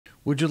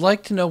Would you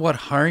like to know what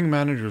hiring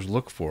managers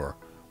look for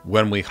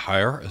when we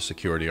hire a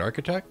security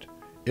architect?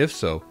 If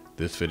so,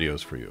 this video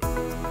is for you.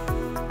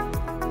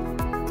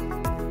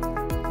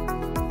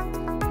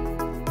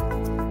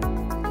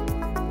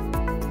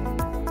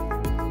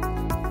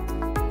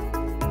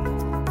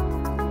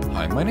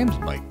 Hi, my name is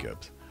Mike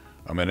Gibbs.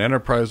 I'm an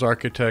enterprise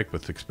architect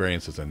with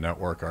experience as a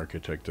network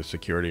architect, a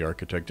security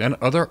architect, and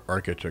other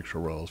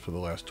architectural roles for the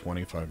last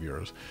 25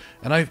 years.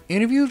 And I've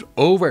interviewed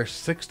over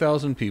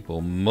 6,000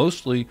 people,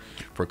 mostly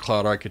for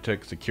cloud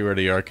architect,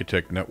 security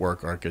architect,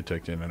 network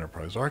architect, and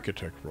enterprise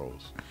architect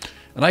roles.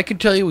 And I can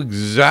tell you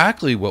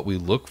exactly what we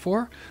look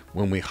for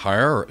when we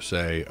hire,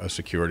 say, a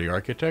security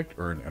architect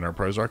or an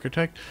enterprise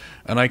architect.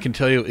 And I can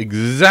tell you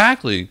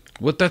exactly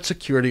what that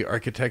security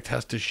architect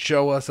has to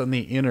show us in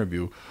the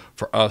interview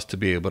for us to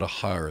be able to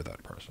hire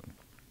that person.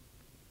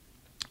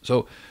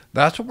 So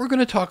that's what we're going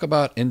to talk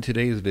about in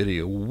today's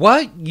video.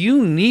 What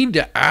you need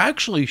to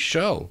actually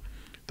show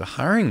the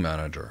hiring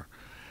manager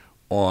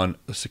on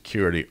a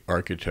security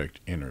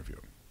architect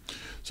interview.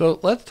 So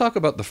let's talk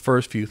about the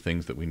first few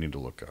things that we need to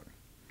look at.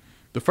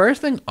 The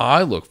first thing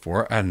I look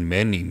for, and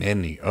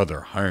many other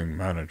hiring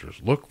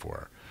managers look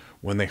for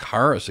when they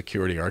hire a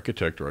security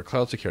architect or a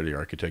cloud security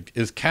architect,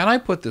 is can I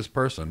put this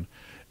person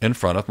in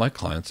front of my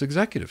client's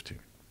executive team?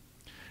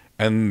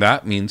 And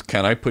that means,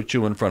 can I put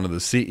you in front of the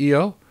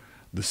CEO,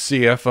 the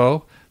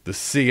CFO, the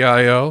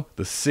CIO,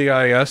 the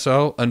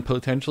CISO, and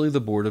potentially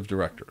the board of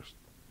directors?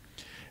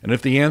 And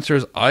if the answer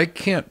is I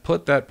can't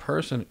put that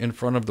person in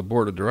front of the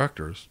board of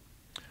directors,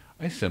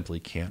 I simply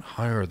can't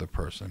hire the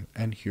person.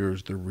 And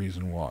here's the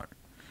reason why.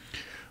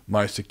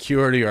 My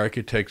security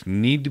architects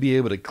need to be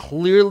able to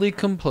clearly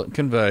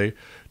convey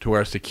to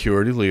our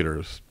security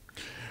leaders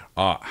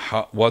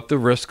what the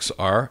risks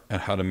are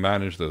and how to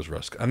manage those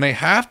risks. And they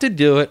have to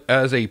do it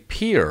as a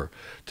peer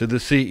to the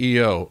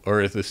CEO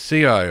or the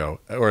CIO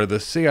or the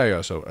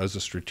CISO as a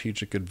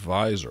strategic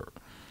advisor.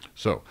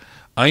 So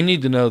I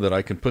need to know that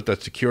I can put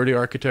that security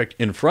architect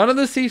in front of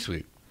the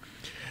C-suite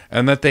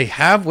and that they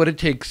have what it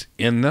takes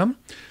in them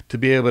to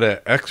be able to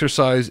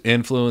exercise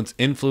influence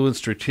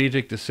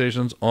strategic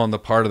decisions on the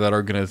part of that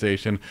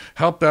organization,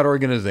 help that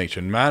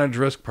organization manage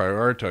risk,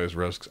 prioritize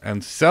risks,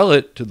 and sell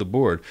it to the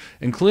board,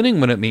 including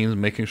when it means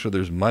making sure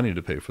there's money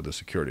to pay for the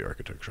security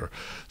architecture.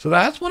 So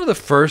that's one of the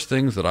first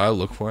things that I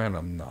look for, and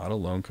I'm not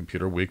alone.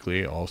 Computer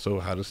Weekly also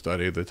had a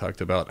study that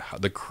talked about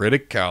the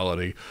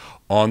criticality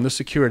on the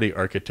security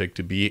architect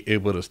to be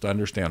able to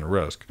understand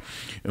risk,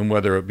 and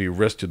whether it be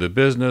risk to the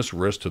business,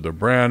 risk to the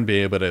brand, be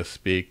able to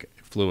speak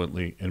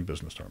fluently in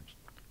business terms.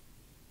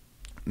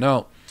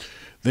 Now,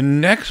 the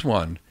next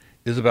one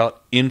is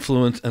about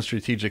influence and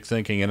strategic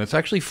thinking, and it's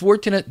actually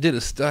Fortinet did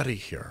a study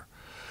here.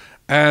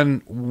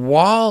 And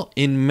while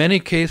in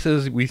many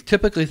cases we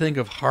typically think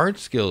of hard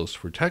skills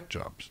for tech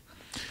jobs,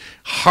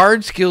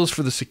 hard skills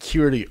for the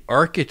security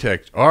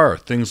architect are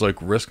things like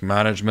risk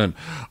management,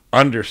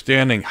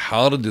 understanding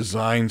how to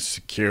design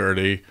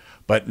security,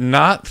 but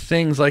not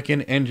things like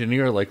an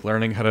engineer, like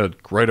learning how to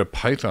write a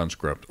Python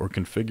script or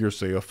configure,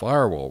 say, a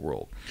firewall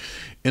rule.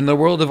 In the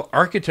world of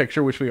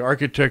architecture, which we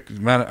architect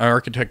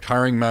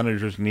hiring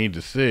managers need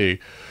to see,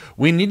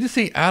 we need to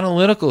see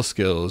analytical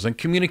skills and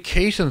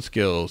communication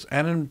skills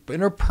and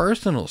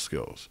interpersonal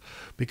skills,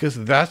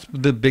 because that's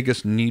the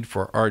biggest need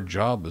for our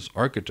job as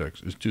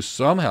architects, is to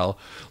somehow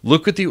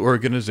look at the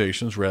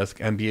organization's risk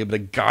and be able to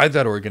guide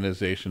that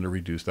organization to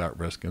reduce that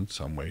risk in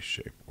some way,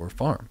 shape, or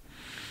form.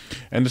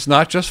 And it's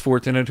not just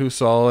Fortinet who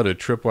saw it. A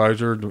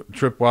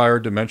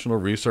Tripwire dimensional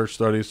research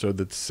study showed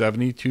that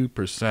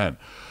 72%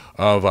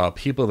 of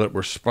people that were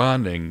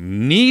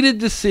responding needed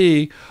to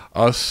see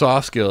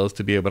soft skills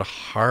to be able to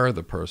hire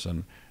the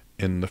person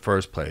in the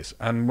first place.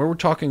 And we're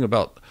talking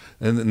about,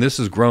 and this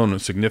has grown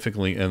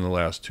significantly in the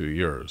last 2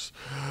 years.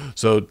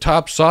 So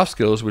top soft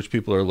skills which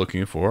people are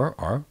looking for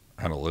are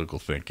analytical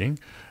thinking,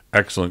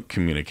 excellent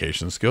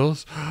communication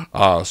skills,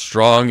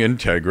 strong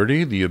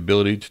integrity, the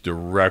ability to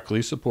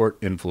directly support,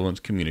 influence,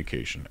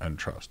 communication, and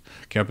trust.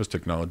 Campus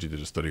Technology did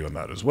a study on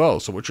that as well.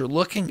 So what you're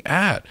looking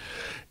at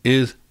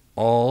is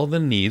all the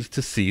needs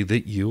to see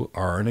that you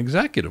are an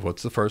executive.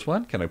 What's the first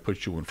one? Can I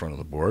put you in front of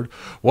the board?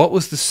 What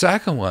was the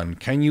second one?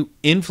 Can you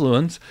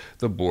influence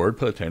the board,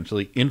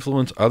 potentially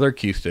influence other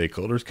key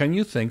stakeholders? Can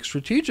you think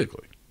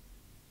strategically?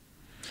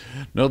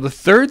 Now, the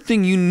third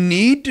thing you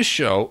need to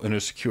show in a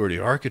security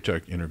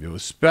architect interview,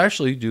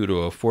 especially due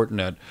to a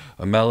Fortinet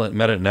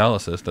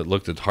meta-analysis that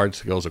looked at hard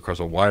skills across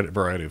a wide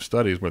variety of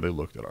studies where they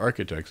looked at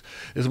architects,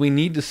 is we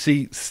need to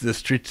see the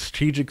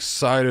strategic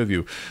side of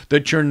you,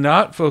 that you're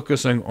not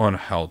focusing on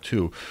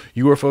how-to.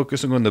 You are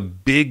focusing on the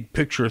big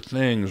picture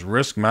things,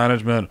 risk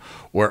management,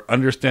 or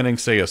understanding,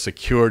 say, a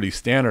security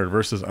standard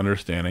versus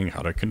understanding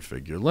how to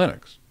configure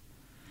Linux.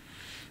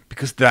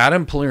 Because that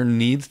employer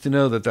needs to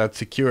know that that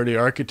security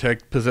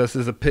architect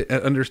possesses an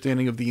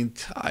understanding of the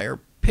entire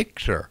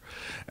picture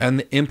and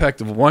the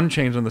impact of one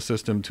change on the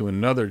system to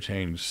another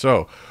change.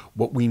 So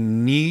what we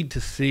need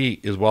to see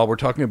is, while we're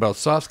talking about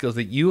soft skills,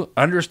 that you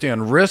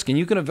understand risk and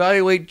you can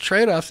evaluate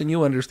trade-offs and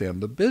you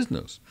understand the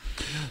business.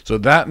 So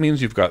that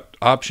means you've got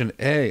option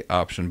A,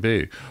 option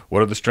B.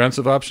 What are the strengths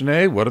of option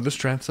A? What are the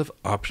strengths of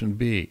option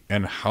B?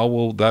 And how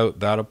will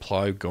that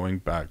apply going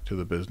back to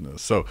the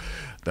business? So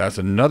that's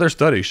another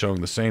study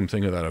showing the same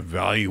thing, that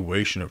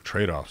evaluation of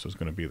trade-offs is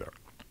going to be there.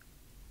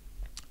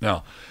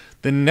 Now,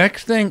 the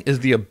next thing is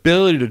the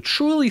ability to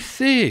truly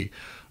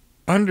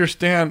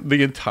understand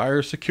the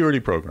entire security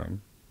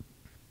program,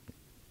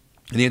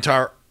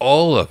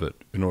 all of it,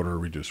 in order to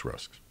reduce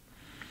risks.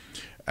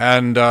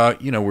 And,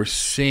 we're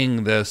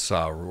seeing this.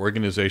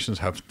 Organizations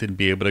have to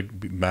be able to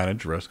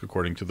manage risk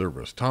according to their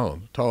risk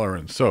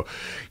tolerance. So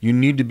you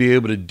need to be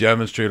able to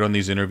demonstrate on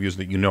these interviews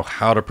that you know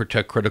how to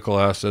protect critical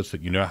assets,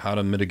 that you know how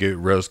to mitigate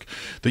risk,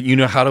 that you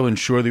know how to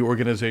ensure the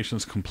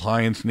organization's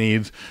compliance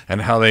needs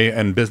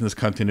and business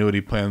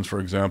continuity plans, for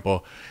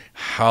example,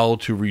 how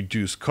to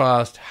reduce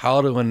cost, how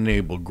to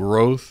enable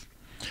growth.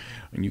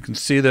 And you can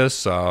see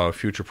this.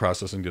 Future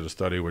Processing did a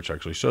study which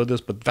actually showed this,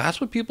 but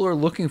that's what people are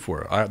looking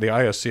for. The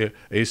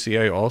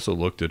ACA also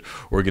looked at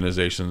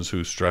organizations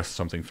who stressed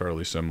something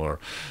fairly similar.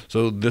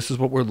 So this is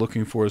what we're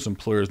looking for as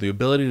employers, the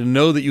ability to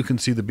know that you can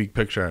see the big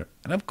picture.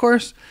 And of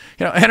course,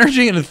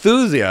 energy and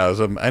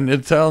enthusiasm, and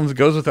it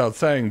goes without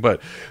saying,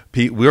 but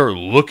we are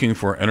looking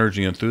for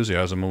energy and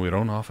enthusiasm, and we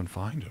don't often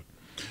find it.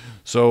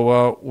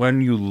 So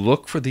when you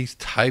look for these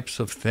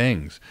types of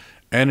things,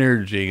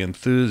 energy,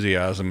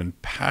 enthusiasm,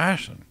 and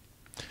passion,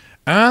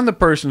 and the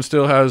person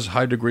still has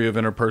high degree of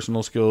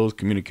interpersonal skills,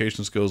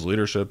 communication skills,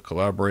 leadership,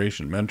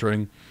 collaboration,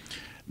 mentoring,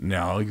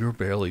 now you're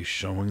barely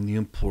showing the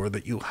employer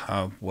that you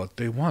have what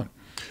they want,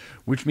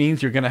 which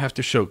means you're going to have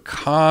to show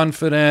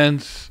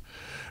confidence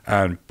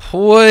and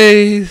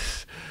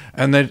poise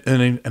and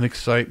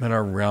excitement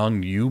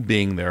around you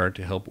being there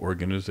to help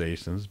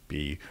organizations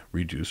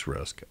reduce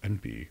risk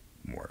and be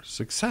more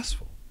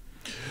successful.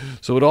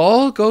 So it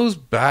all goes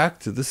back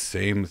to the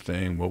same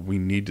thing. What we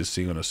need to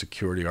see on a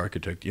security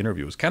architect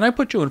interview is, can I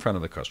put you in front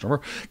of the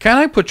customer? Can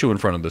I put you in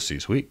front of the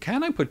C-suite?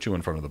 Can I put you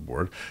in front of the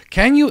board?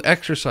 Can you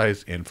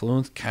exercise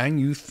influence? Can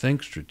you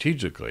think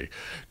strategically?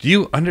 Do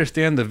you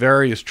understand the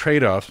various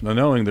trade-offs, now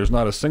knowing there's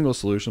not a single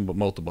solution but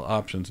multiple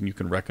options, and you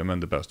can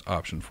recommend the best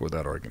option for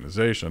that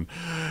organization?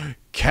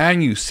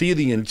 Can you see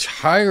the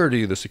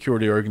entirety of the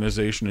security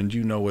organization, and do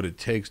you know what it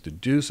takes to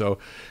do so?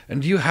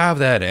 And do you have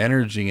that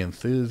energy,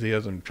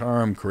 enthusiasm,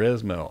 charm,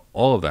 charisma,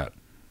 all of that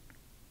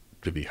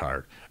to be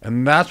hired?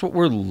 And that's what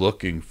we're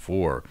looking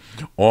for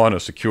on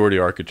a security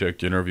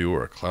architect interview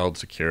or a cloud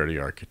security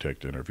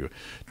architect interview.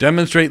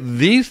 Demonstrate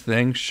these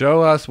things,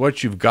 show us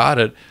what you've got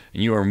it,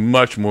 and you are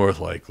much more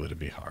likely to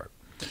be hired.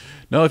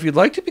 Now, if you'd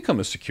like to become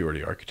a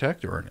security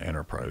architect or an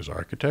enterprise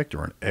architect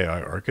or an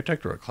AI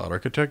architect or a cloud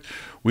architect,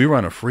 we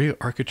run a free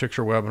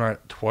architecture webinar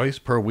twice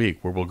per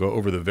week where we'll go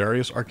over the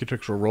various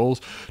architectural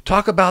roles,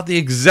 talk about the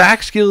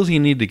exact skills you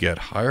need to get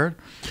hired,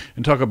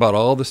 and talk about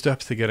all the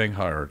steps to getting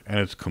hired. And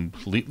it's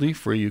completely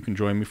free. You can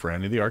join me for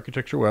any of the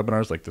architecture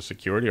webinars, like the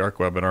Security Arc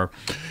webinar,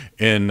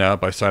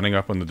 by signing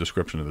up on the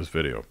description of this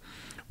video.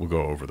 We'll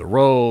go over the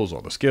roles,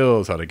 all the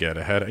skills, how to get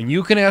ahead, and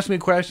you can ask me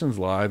questions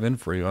live and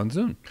free on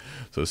Zoom.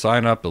 So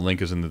sign up. The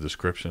link is in the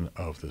description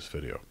of this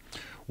video.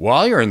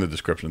 While you're in the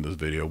description of this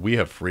video, we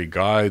have free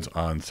guides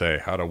on, say,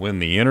 how to win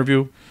the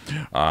interview,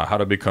 how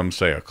to become,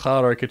 say, a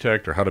cloud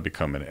architect, or how to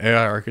become an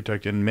AI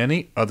architect, and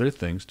many other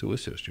things to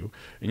assist you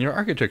in your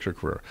architecture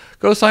career.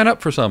 Go sign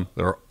up for some.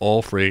 They're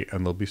all free,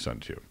 and they'll be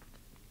sent to you.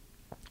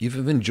 If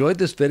you've enjoyed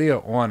this video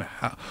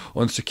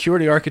on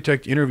security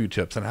architect interview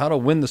tips and how to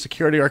win the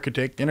security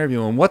architect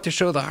interview and what to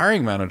show the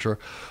hiring manager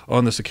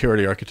on the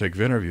security architect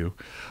interview,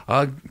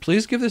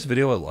 please give this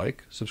video a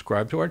like,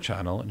 subscribe to our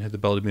channel, and hit the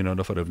bell to be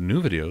notified of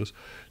new videos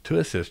to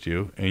assist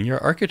you in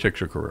your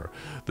architecture career.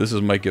 This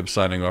is Mike Gibbs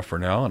signing off for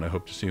now, and I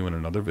hope to see you in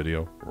another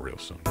video real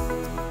soon.